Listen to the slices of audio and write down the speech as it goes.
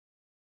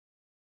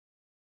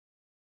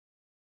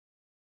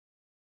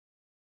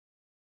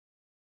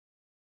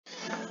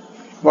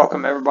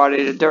Welcome everybody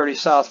to Dirty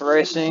South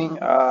Racing.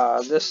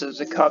 This is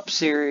the Cup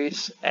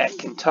Series at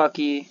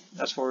Kentucky.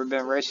 That's where we've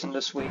been racing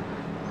this week.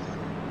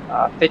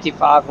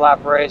 55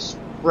 lap race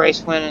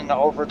win in the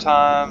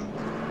overtime.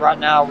 Right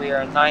now we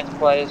are in 9th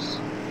place.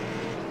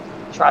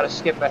 Try to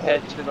skip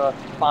ahead to the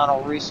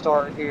final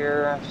restart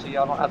here so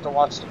y'all don't have to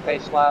watch the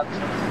pace laps.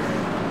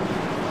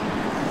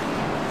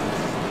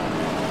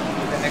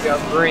 We're gonna go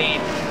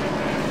green.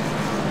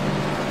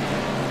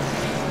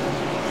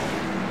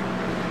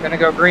 Gonna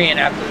go green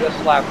after this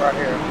lap right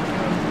here.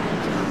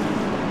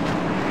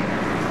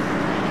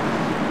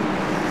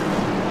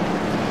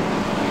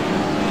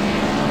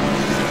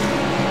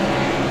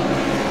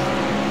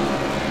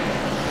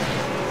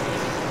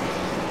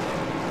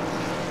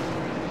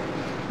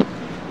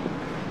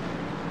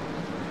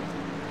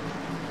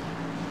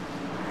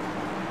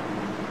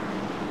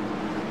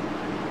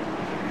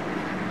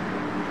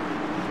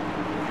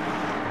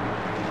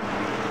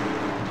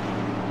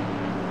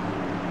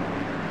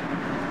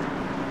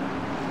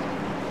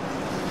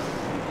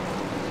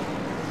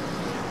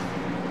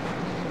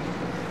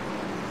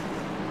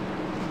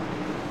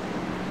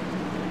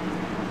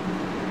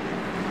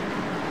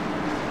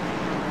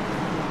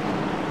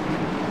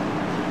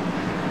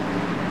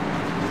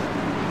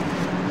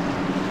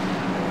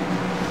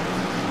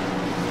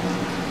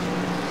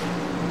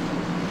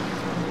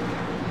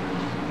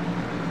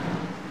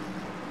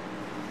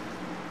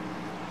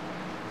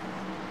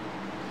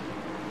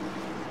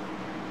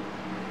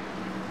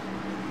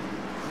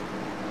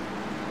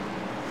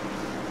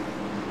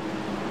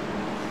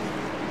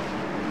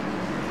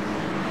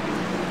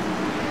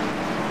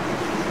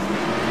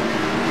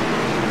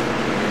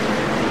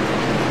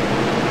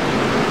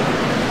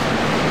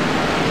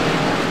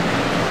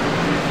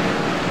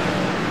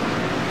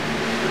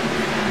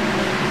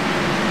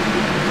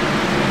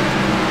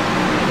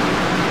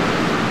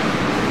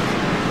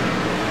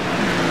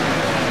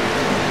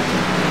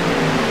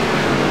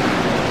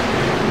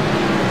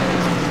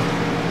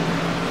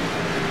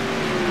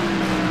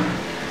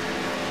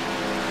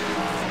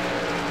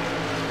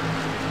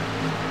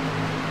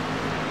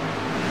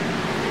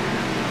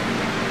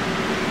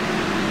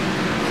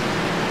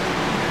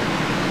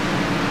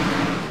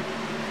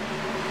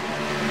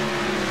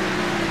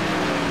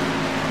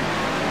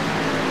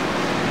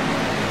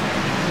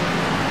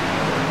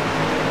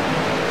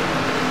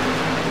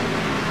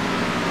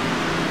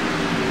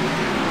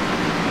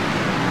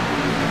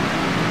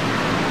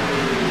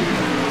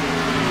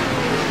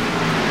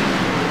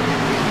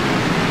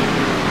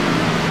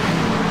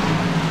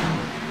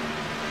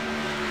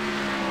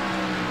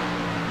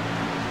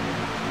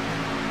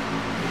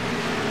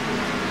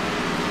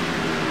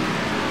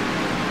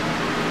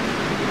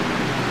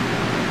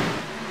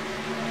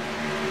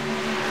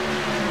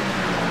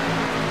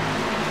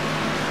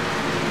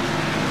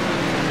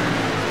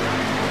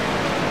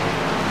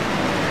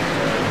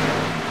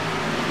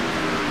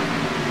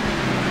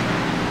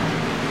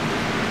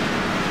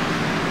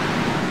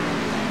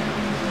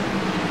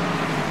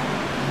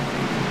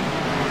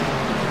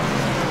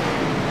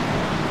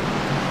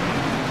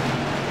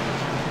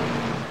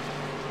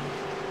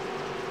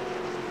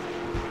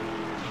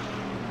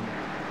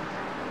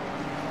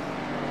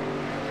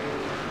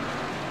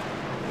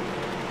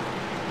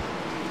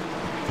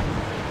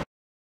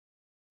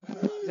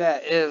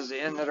 That is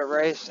the end of the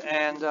race,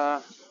 and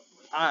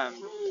I'm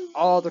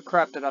all the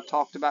crap that I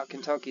talked about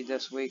Kentucky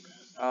this week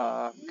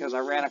because I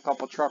ran a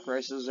couple truck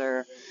races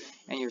there,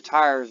 and your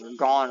tires are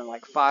gone in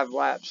like 5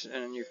 laps,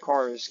 and your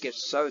car just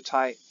gets so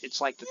tight. It's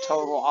like the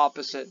total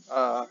opposite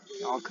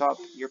on Cup.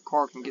 Your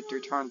car can get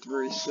through turn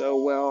 3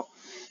 so well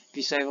if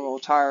you save a little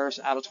tires.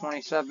 Out of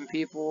 27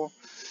 people,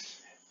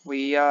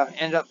 we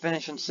end up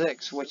finishing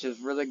 6th, which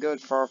is really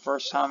good for our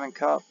first time in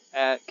Cup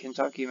at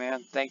Kentucky,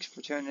 man. Thanks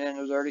for tuning in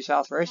to Dirty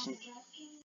South Racing.